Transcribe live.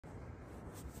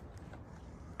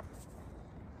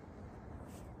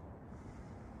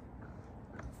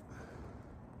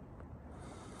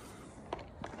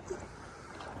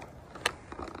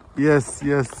Yes,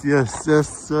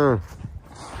 sir.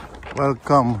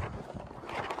 Welcome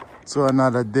to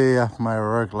another day of my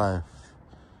work life.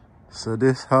 So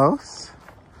this house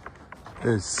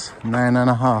is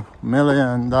 $9.5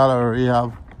 million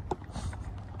rehab.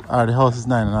 The house is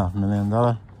 $9.5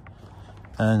 million,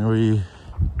 and we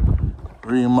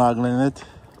remodeling it,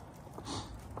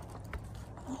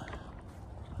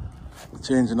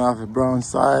 changing off the brown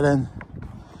siding,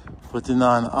 putting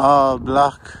on all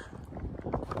black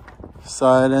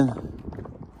siding.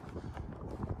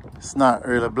 It's not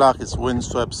really black, it's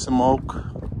windswept smoke,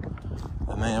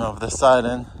 the name of the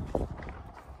siding,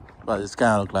 but it's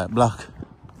kind of look like black.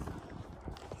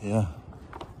 Yeah,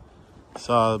 it's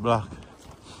all black.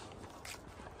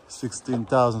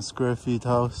 16,000 square feet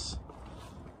house.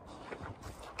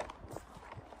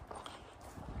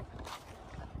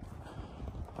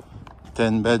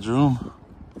 Ten bedroom,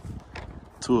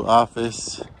 2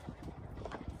 office,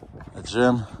 a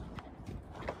gym.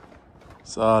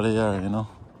 It's all here, you know.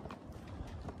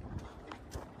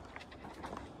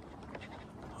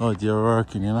 Out you're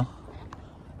working, you know.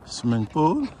 Swimming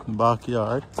pool,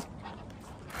 backyard,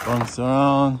 bounce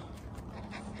around.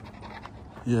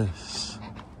 Yes.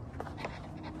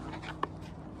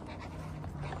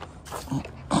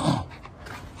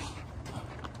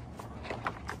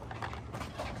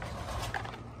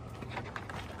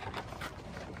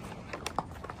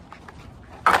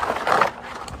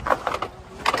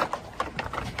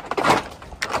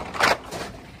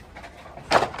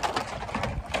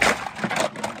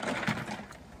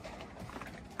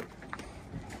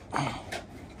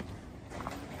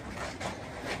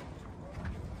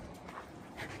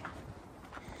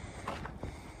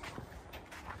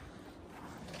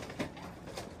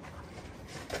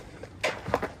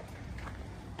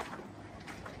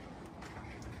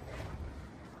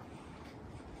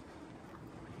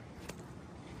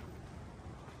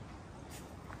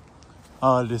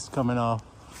 All this coming off.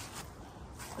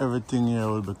 Everything here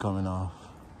will be coming off.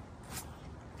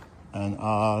 And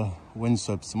all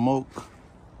windswept smoke.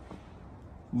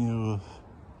 New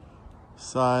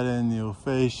siding, new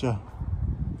fascia.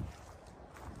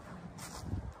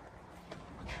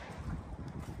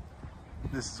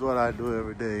 This is what I do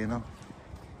every day, you know.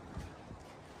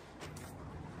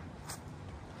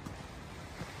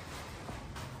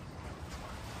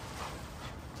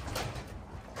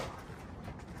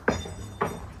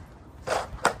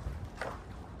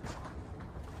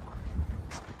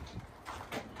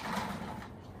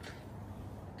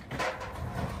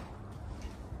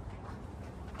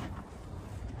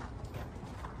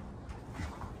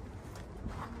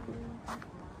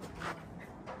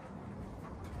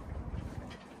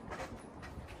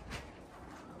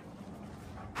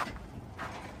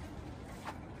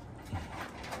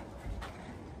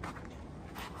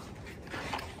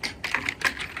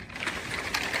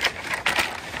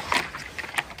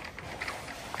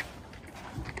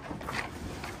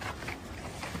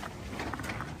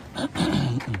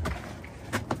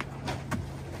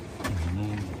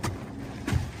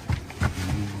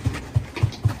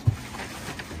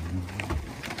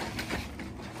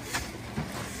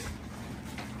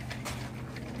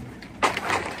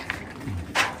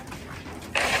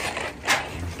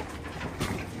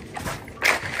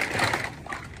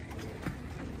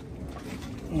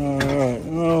 Alright,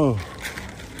 no.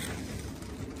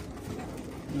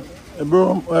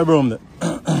 I broomed it.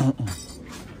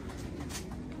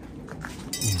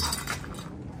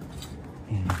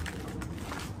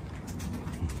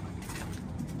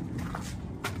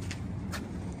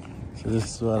 So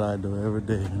this is what I do every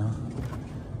day, you know.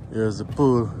 Here's the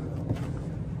pool.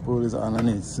 Pool is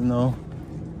underneath snow.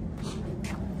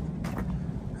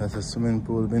 There's a swimming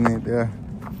pool beneath there.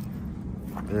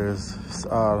 It's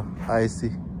all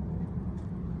icy.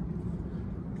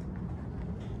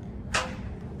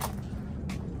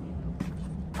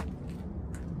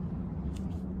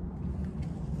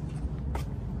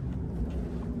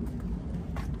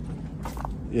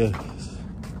 Yes.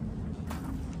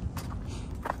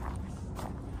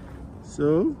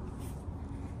 So,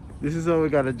 this is how we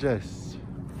gotta dress.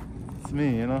 It's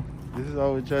me, you know. This is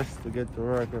how we dress to get to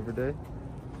work every day.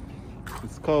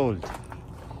 It's cold.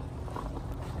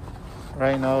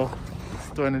 Right now, it's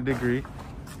 20 degrees.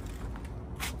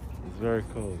 It's very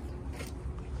cold.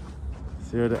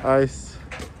 See here the ice.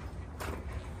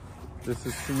 This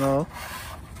is snow.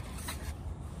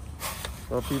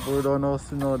 For people who don't know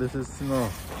snow, this is snow.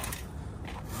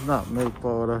 It's not milk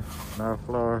powder, not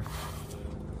flour.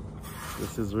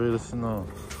 This is real snow.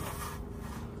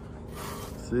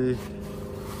 See?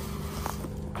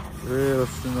 Real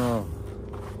snow.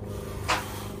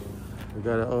 We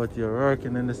got it out here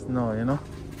working in the snow, you know?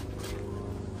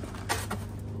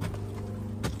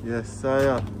 Yes,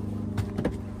 sir.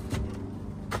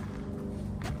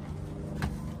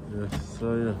 Yes,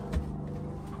 sir.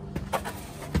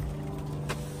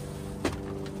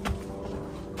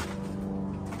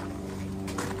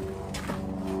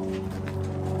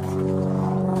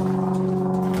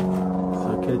 So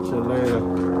catch you later.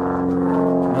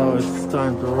 Now it's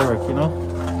time to work, you know.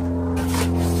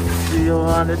 See you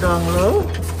on the down low.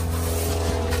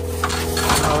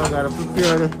 Now I gotta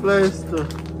prepare this place to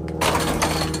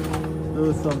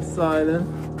do some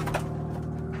siding.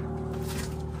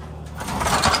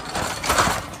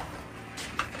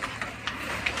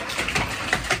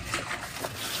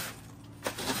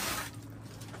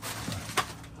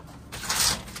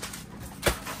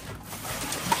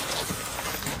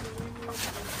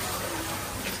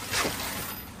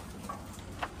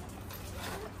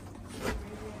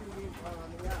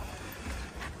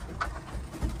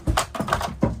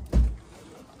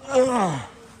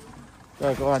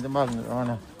 Rồi có ăn cho bằng nữa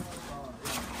nè.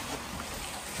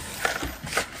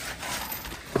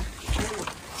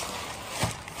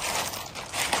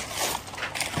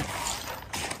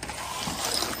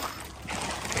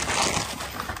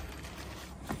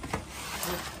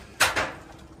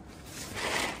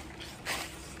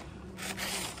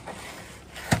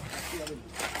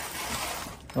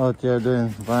 Out here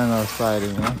doing vinyl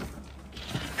siding, yeah?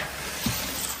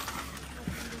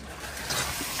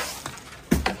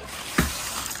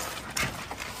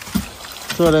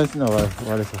 So let's know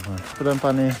what is it. Put them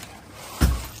on the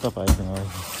stop, I think.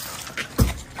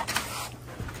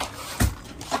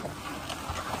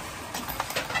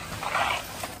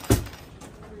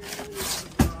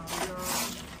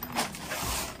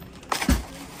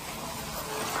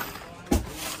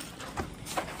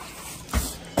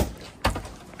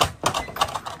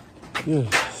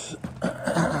 Yes.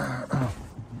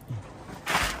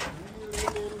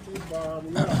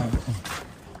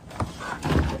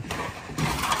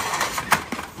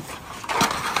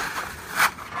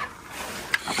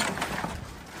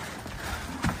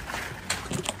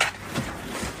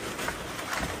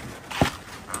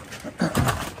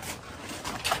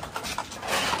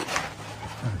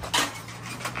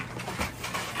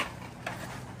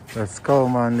 That's cow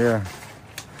man there.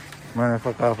 Man, I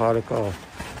fuck off all the cow.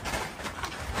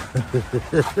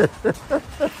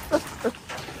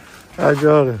 I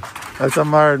joke. That's a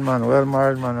married man, well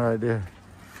married man right there.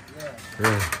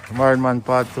 Yeah. Married man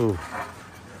part 2.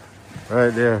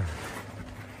 Right there.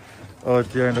 Out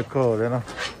here in the cold, you know.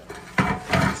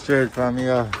 Straight from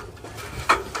here.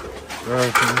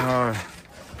 Working hard.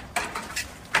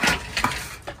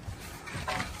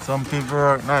 Some people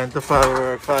work 9 to 5, we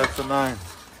work 5 to 9.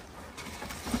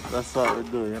 That's what we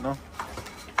do, you know.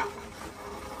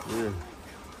 Yeah.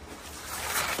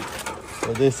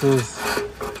 So this is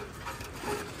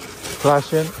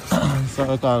flashing.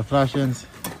 So we call flashings.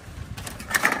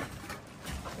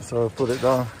 So we put it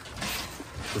down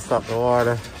to stop the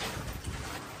water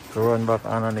to run back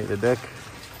underneath the deck.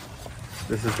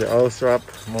 This is the house wrap,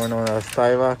 more known as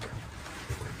tie vac.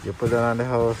 You put it on the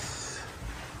house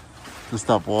to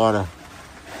stop water.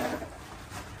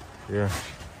 Yeah.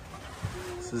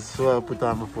 This is what I put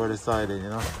on before the siding, you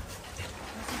know.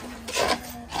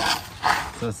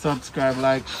 So subscribe,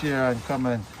 like, share, and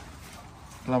comment.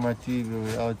 Plumber TV,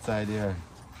 we're outside here,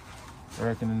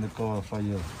 working in the cold for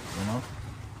you, you know.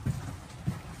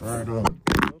 Right on.